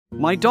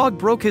My dog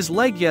broke his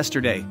leg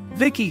yesterday.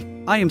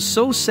 Vicky, I am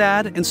so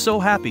sad and so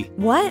happy.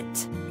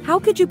 What? How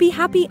could you be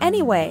happy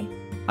anyway?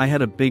 I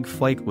had a big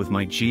fight with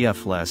my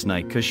GF last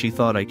night because she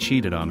thought I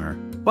cheated on her.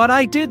 But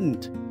I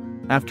didn't.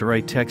 After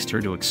I texted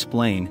her to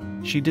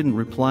explain, she didn't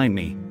reply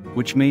me,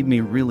 which made me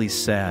really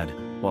sad.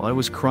 While I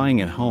was crying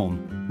at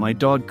home, my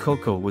dog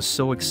Coco was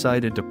so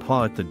excited to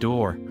paw at the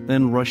door,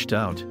 then rushed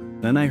out.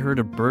 Then I heard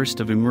a burst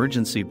of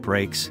emergency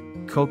brakes.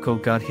 Coco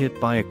got hit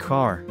by a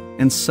car,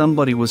 and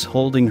somebody was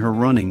holding her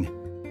running.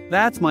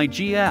 That's my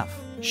GF.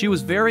 She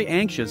was very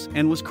anxious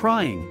and was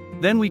crying.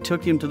 Then we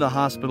took him to the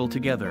hospital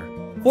together.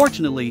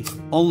 Fortunately,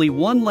 only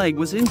one leg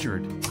was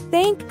injured.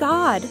 Thank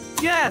God.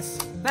 Yes,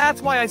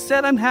 that's why I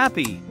said I'm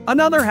happy.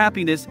 Another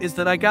happiness is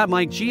that I got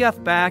my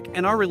GF back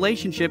and our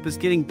relationship is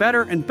getting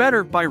better and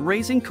better by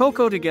raising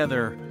Coco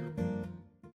together.